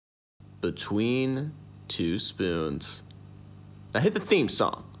Between Two Spoons. Now hit the theme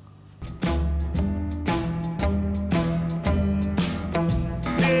song.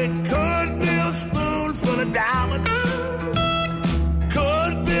 It could be a spoonful of diamond,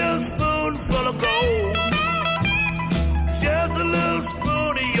 could be a spoonful of gold, just a little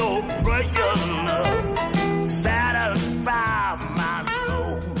spoon of your precious love, satisfy my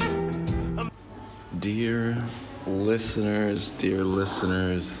soul. Dear listeners,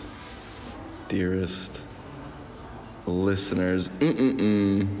 dearest listeners,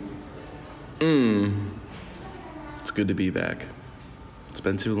 it's good to be back. It's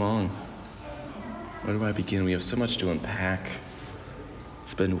been too long. Where do I begin? We have so much to unpack.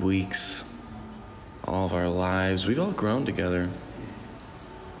 It's been weeks. All of our lives. We've all grown together.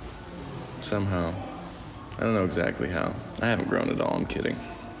 Somehow. I don't know exactly how. I haven't grown at all. I'm kidding.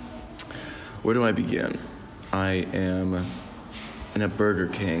 Where do I begin? I am in a Burger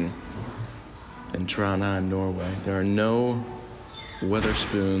King in Trondheim, Norway. There are no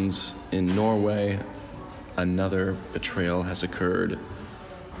Weatherspoons in Norway. Another betrayal has occurred.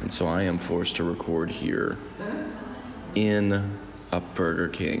 And so I am forced to record here in a Burger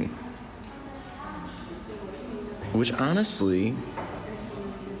King. Which honestly,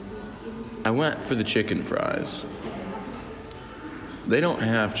 I went for the chicken fries. They don't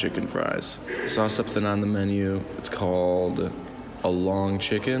have chicken fries. Saw something on the menu. It's called a long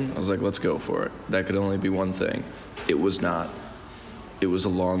chicken. I was like, let's go for it. That could only be one thing. It was not. It was a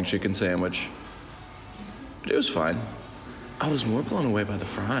long chicken sandwich. But it was fine. I was more blown away by the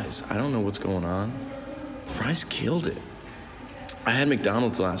fries. I don't know what's going on. Fries killed it. I had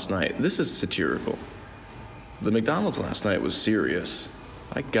McDonald's last night. This is satirical. The McDonald's last night was serious.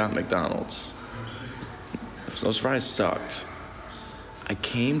 I got McDonald's. Those fries sucked. I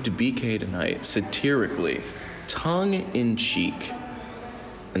came to BK tonight satirically, tongue in cheek,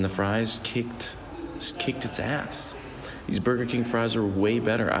 and the fries kicked its ass. These Burger King fries are way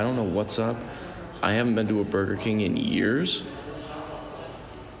better. I don't know what's up. I haven't been to a Burger King in years.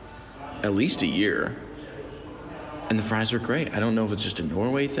 At least a year. And the fries are great. I don't know if it's just a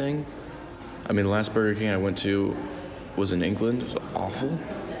Norway thing. I mean, the last Burger King I went to was in England. It was awful.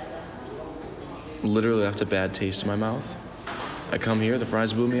 Literally left a bad taste in my mouth. I come here, the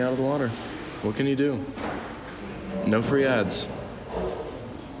fries blew me out of the water. What can you do? No free ads.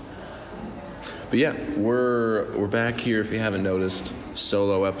 But yeah, we're back here. If you haven't noticed,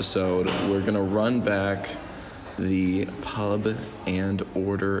 solo episode. We're gonna run back the pub and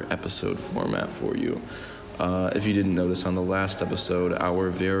order episode format for you. If you didn't notice on the last episode, our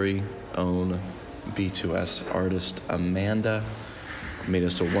very own B2S artist Amanda made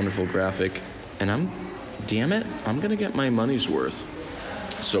us a wonderful graphic, and I'm gonna get my money's worth.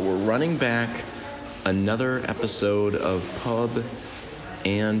 So we're running back another episode of Pub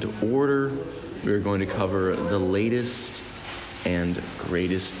and Order. We're going to cover the latest and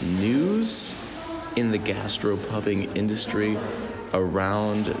greatest news in the gastropubbing industry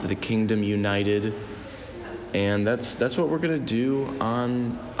around the Kingdom United. And that's what we're gonna do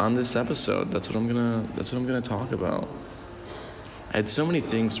on this episode. That's what I'm gonna talk about. I had so many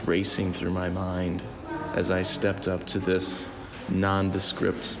things racing through my mind as I stepped up to this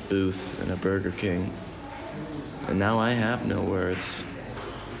nondescript booth in a Burger King. And now I have no words.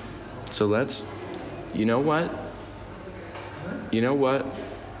 So you know what?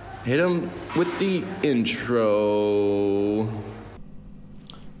 Hit him with the intro.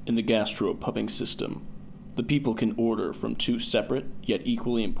 In the gastropubbing system, the people can order from two separate yet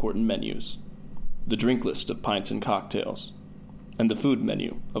equally important menus: the drink list of pints and cocktails, and the food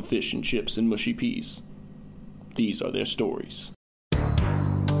menu of fish and chips and mushy peas. These are their stories.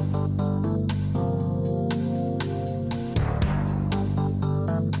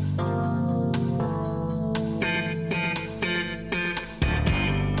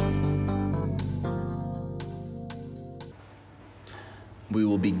 We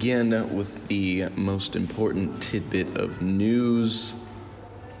will begin with the most important tidbit of news.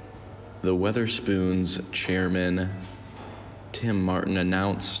 The Weatherspoons chairman, Tim Martin,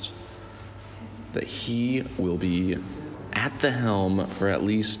 announced that he will be at the helm for at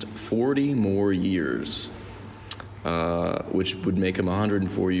least 40 more years, which would make him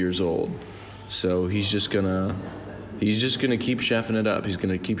 104 years old. So he's just gonna keep chefing it up. He's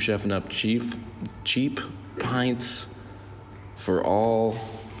gonna keep chefing up cheap pints for all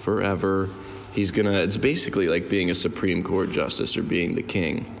forever. It's basically like being a Supreme Court justice or being the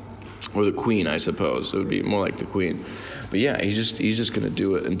king or the queen, I suppose. It would be more like the queen. But yeah, he's just gonna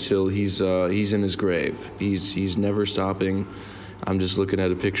do it until he's in his grave. He's never stopping. I'm just looking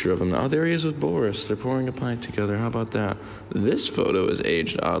at a picture of him. Oh, there he is with Boris. They're pouring a pint together. How about that? This photo is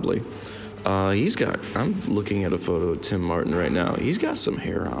aged oddly. I'm looking at a photo of Tim Martin right now. He's got some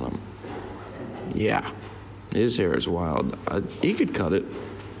hair on him. Yeah, his hair is wild. He could cut it.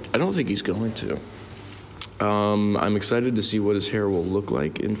 I don't think he's going to. I'm excited to see what his hair will look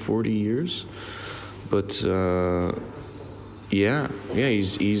like in 40 years. But yeah,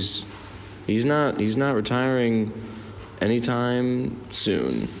 he's not retiring anytime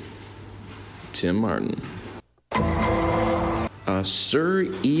soon. Tim Martin. Sir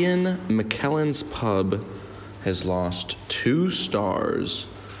Ian McKellen's pub has lost 2 stars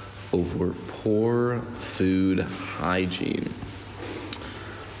over poor food hygiene.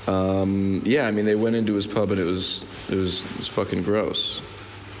 Yeah, I mean, they went into his pub and it was fucking gross.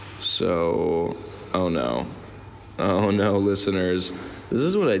 So, oh no, listeners, this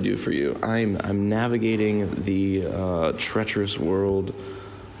is what I do for you. I'm navigating the treacherous world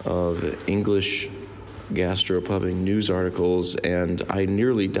of English gastropubbing news articles, and I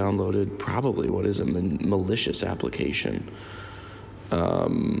nearly downloaded probably what is a malicious application.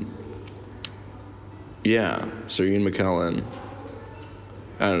 Yeah, Sir Ian McKellen.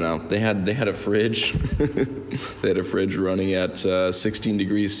 I don't know. They had a fridge. They had a fridge running at 16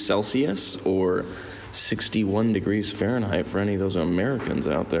 degrees Celsius or 61 degrees Fahrenheit for any of those Americans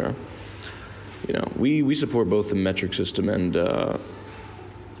out there. You know, we support both the metric system and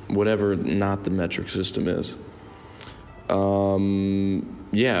whatever not the metric system is.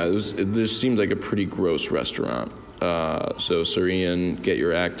 Yeah, it just seemed like a pretty gross restaurant. So Sir Ian, get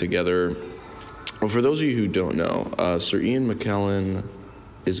your act together. Well, for those of you who don't know, Sir Ian McKellen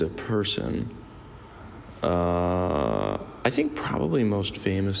is a person, I think probably most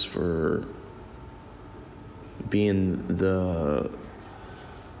famous for being the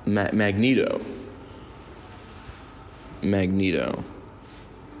Magneto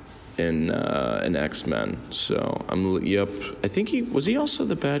in X-Men. So I think he also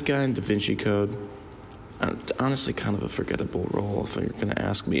the bad guy in Da Vinci Code. Honestly, kind of a forgettable role if you're gonna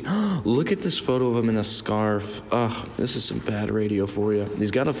ask me. Look at this photo of him in a scarf. This is some bad radio for you. He's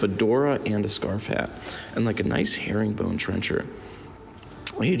got a fedora and a scarf hat and like a nice herringbone trencher.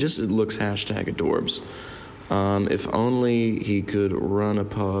 He just looks #adorbs. If only he could run a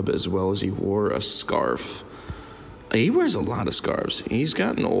pub as well as he wore a scarf. He wears a lot of scarves. He's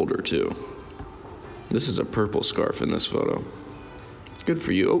gotten older too. This is a purple scarf in this photo. Good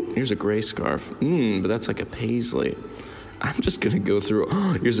for you. Oh, here's a gray scarf. But that's like a paisley. I'm just going to go through.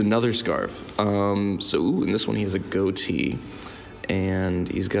 Here's another scarf. In this one he has a goatee. And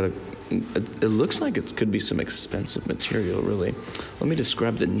he's got it looks like it could be some expensive material, really. Let me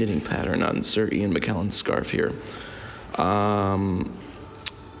describe the knitting pattern on Sir Ian McKellen's scarf here.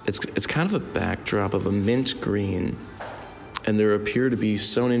 It's kind of a backdrop of a mint green. And there appear to be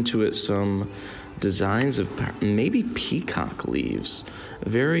sewn into it some designs of maybe peacock leaves,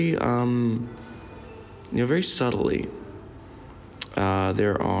 very very subtly.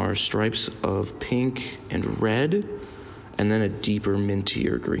 There are stripes of pink and red, and then a deeper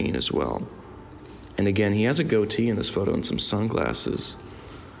mintier green as well. And again, he has a goatee in this photo and some sunglasses.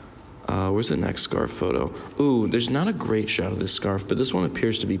 Where's the next scarf photo? Ooh, there's not a great shot of this scarf, but this one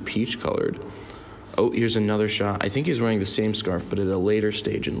appears to be peach colored. Oh, here's another shot. I think he's wearing the same scarf, but at a later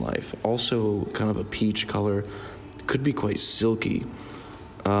stage in life. Also kind of a peach color. Could be quite silky.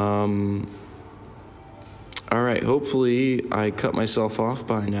 All right, hopefully I cut myself off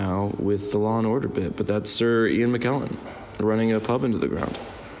by now with the Law and Order bit, but that's Sir Ian McKellen running a pub into the ground.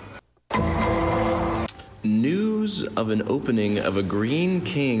 News of an opening of a Green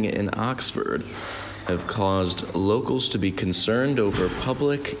King in Oxford have caused locals to be concerned over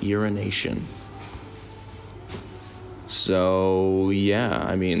public urination. So, yeah,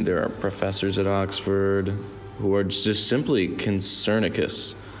 I mean, there are professors at Oxford who are just simply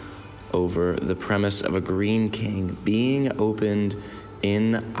concernicus over the premise of a Green King being opened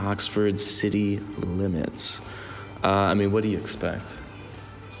in Oxford city limits. I mean, what do you expect?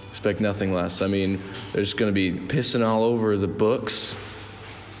 Expect nothing less. I mean, they're just going to be pissing all over the books.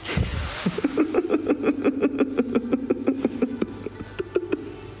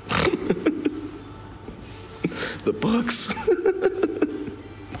 The books.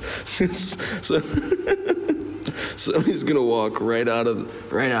 So he's gonna walk right out of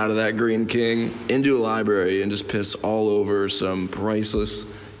that Green King into a library and just piss all over some priceless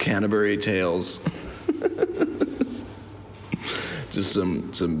Canterbury Tales. Just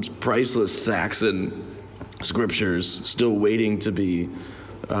some priceless Saxon scriptures still waiting to be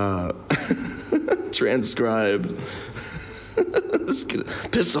transcribed. Just gonna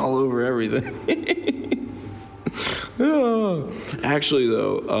piss all over everything. Actually,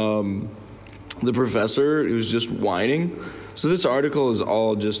 though, the professor was just whining. So this article is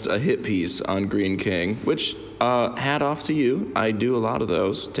all just a hit piece on Green King, which, hat off to you. I do a lot of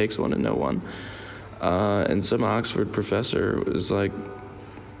those. Takes one to know one. And some Oxford professor was like,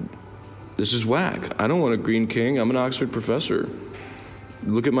 this is whack. I don't want a Green King. I'm an Oxford professor.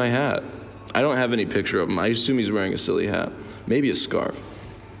 Look at my hat. I don't have any picture of him. I assume he's wearing a silly hat. Maybe a scarf.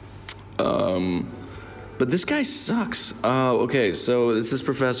 But this guy sucks. Okay, so it's this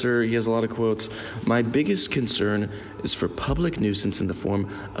professor. He has a lot of quotes. My biggest concern is for public nuisance in the form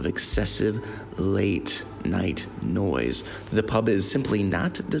of excessive late night noise. The pub is simply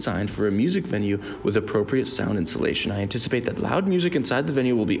not designed for a music venue with appropriate sound insulation. I anticipate that loud music inside the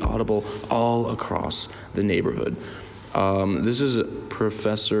venue will be audible all across the neighborhood. This is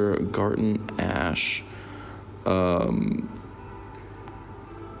Professor Garton Ash.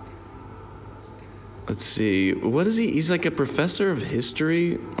 Let's see. What is he? He's like a professor of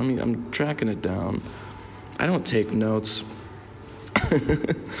history. I mean, I'm tracking it down. I don't take notes.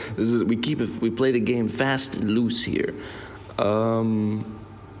 We play the game fast and loose here.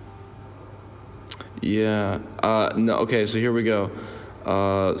 Yeah. No. Okay. So here we go.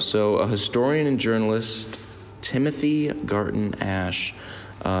 So a historian and journalist, Timothy Garton Ash,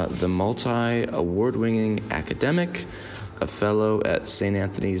 the multi-award-winning academic, a fellow at St.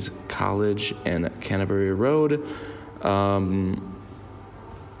 Anthony's College and Canterbury Road. Yeah,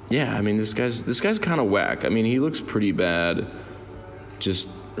 I mean, this guy's kind of whack. I mean, he looks pretty bad just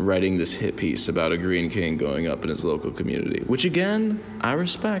writing this hit piece about a Green King going up in his local community, which again, I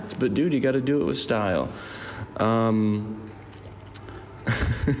respect, but dude, you got to do it with style.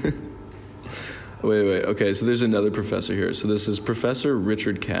 Wait. Okay, so there's another professor here. So this is Professor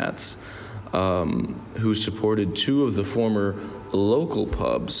Richard Katz, who supported two of the former local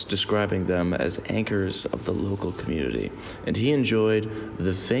pubs, describing them as anchors of the local community. And he enjoyed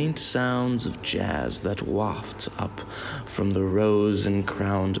the faint sounds of jazz that waft up from the Rose and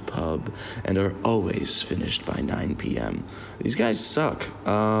Crowned pub and are always finished by 9 p.m. These guys suck.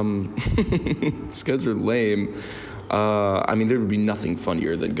 These guys are lame. I mean, there would be nothing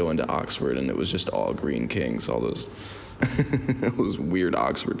funnier than going to Oxford and it was just all Green Kings, all those those weird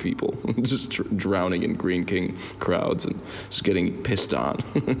Oxford people just drowning in Green King crowds and just getting pissed on.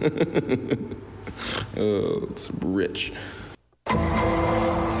 Oh, it's rich.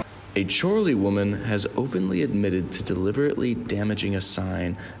 A Chorley woman has openly admitted to deliberately damaging a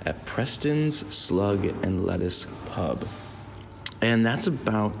sign at Preston's Slug and Lettuce pub. And that's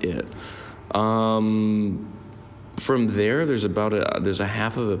about it. From there, there's a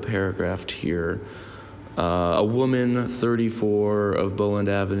half of a paragraph here. A woman, 34, of Boland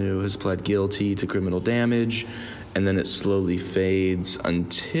Avenue has pled guilty to criminal damage, and then it slowly fades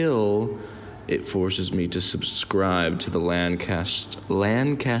until it forces me to subscribe to the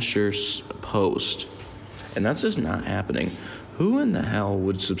Lancashire Post. And that's just not happening. Who in the hell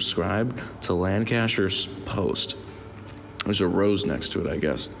would subscribe to Lancashire Post? There's a rose next to it, I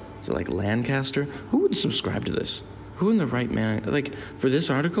guess. Is it like Lancaster? Who would subscribe to this? Who in the right man? Like, for this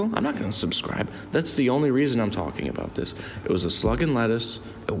article, I'm not going to subscribe. That's the only reason I'm talking about this. It was a Slug and Lettuce.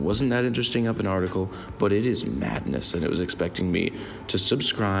 It wasn't that interesting of an article, but it is madness, and it was expecting me to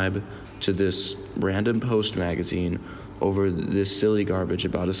subscribe to this random Post magazine over this silly garbage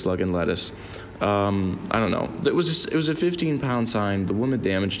about a Slug and Lettuce. I don't know. It was a 15-pound sign. The woman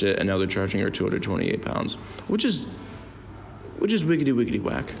damaged it, and now they're charging her 228 pounds, which is wiggity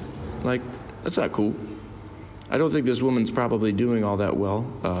whack. Like, that's not cool. I don't think this woman's probably doing all that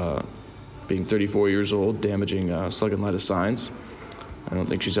well, being 34 years old, damaging Slug and Lettuce signs. I don't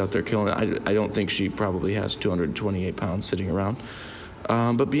think she's out there killing it. I don't think she probably has 228 pounds sitting around.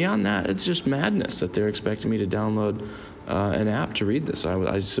 But beyond that, it's just madness that they're expecting me to download an app to read this.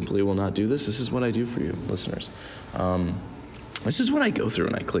 I simply will not do this. This is what I do for you, listeners. This is what I go through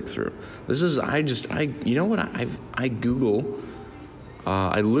and I click through. You know what? I Google.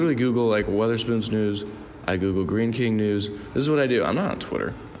 I literally Google like Weatherspoons News. I Google Green King News. This is what I do. I'm not on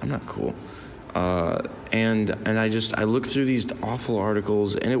Twitter. I'm not cool. And I look through these awful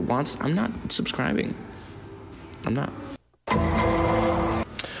articles and I'm not subscribing. I'm not.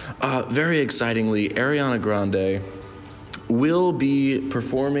 Very excitingly, Ariana Grande will be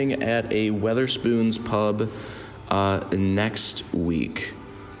performing at a Weatherspoons pub next week.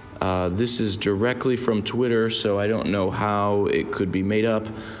 This is directly from Twitter, so I don't know how it could be made up.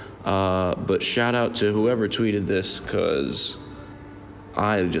 But shout out to whoever tweeted this, because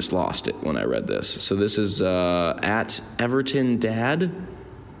I just lost it when I read this. So this is at Everton Dad.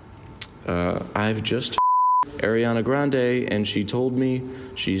 I've just Ariana Grande, and she told me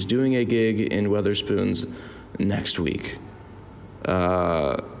she's doing a gig in Weatherspoons next week. 2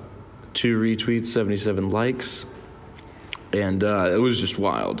 retweets, 77 likes. And it was just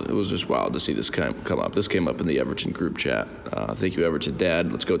wild. It was just wild to see this come up. This came up in the Everton group chat. Thank you, Everton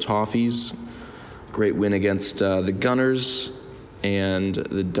Dad. Let's go Toffees. Great win against the Gunners. And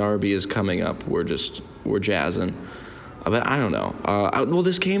the derby is coming up. We're jazzing. But I don't know. Well,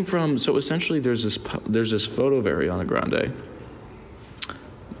 this came from, so essentially there's this photo of Ariana Grande.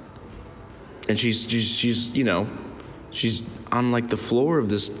 And she's on like the floor of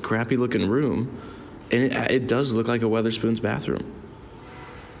this crappy looking room. And it does look like a Weatherspoons bathroom.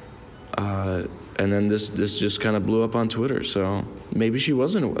 And then this just kind of blew up on Twitter. So maybe she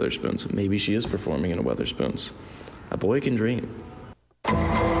wasn't a Weatherspoons. Maybe she is performing in a Weatherspoons. A boy can dream.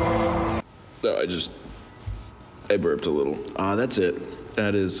 So I burped a little. That's it.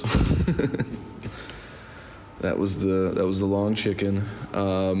 That is. that was the long chicken.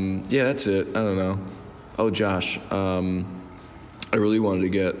 Yeah, that's it. I don't know. Oh, Josh. I really wanted to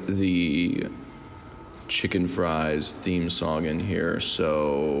get the Chicken Fries theme song in here,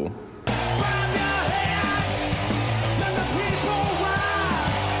 so.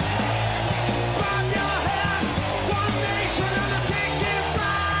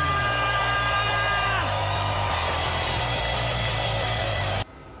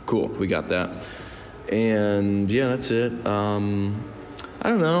 Cool, we got that. And yeah, that's it. I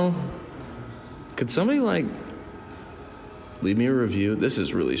don't know. Could somebody leave me a review? This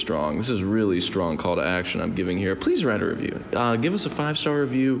is really strong. This is really strong call to action I'm giving here. Please write a review. Give us a 5-star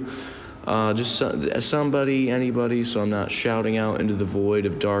review. Just somebody, anybody, so I'm not shouting out into the void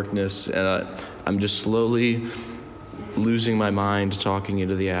of darkness. And I'm just slowly losing my mind talking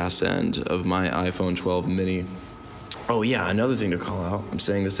into the ass end of my iPhone 12 mini. Oh, yeah, another thing to call out. I'm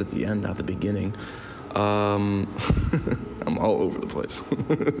saying this at the end, not the beginning. I'm all over the place.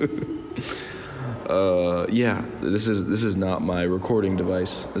 Yeah, this is not my recording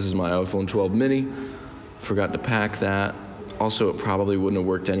device. This is my iPhone 12 mini. Forgot to pack that. Also, it probably wouldn't have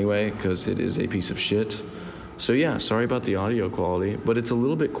worked anyway because it is a piece of shit. So yeah, sorry about the audio quality, but it's a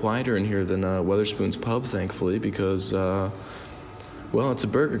little bit quieter in here than Weatherspoons Pub, thankfully, because well, it's a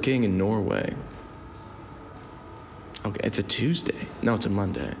Burger King in Norway. Okay, it's a Tuesday. No, it's a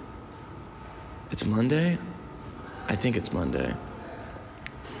Monday. It's Monday? I think it's Monday.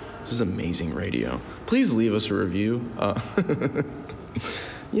 This is amazing radio. Please leave us a review.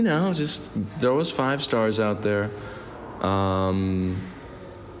 Just throw us 5 stars out there. I'll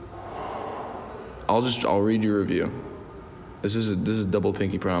read your review. This is a double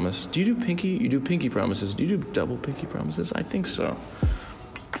pinky promise. Do you do pinky? You do pinky promises. Do you do double pinky promises? I think so.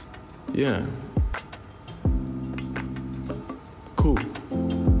 Yeah. Cool.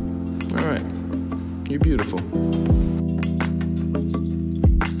 All right. You're beautiful.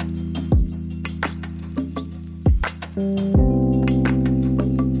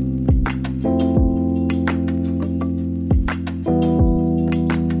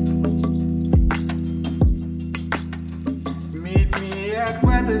 Meet me at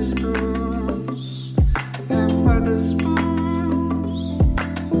Weatherspoons. At Weatherspoons.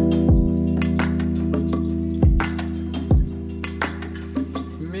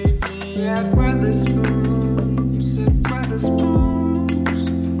 Meet me at Weatherspoons. At Weatherspoons.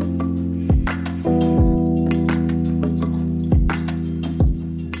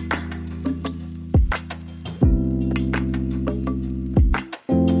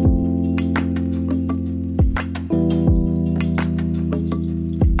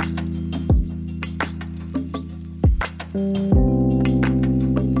 Weatherspoons.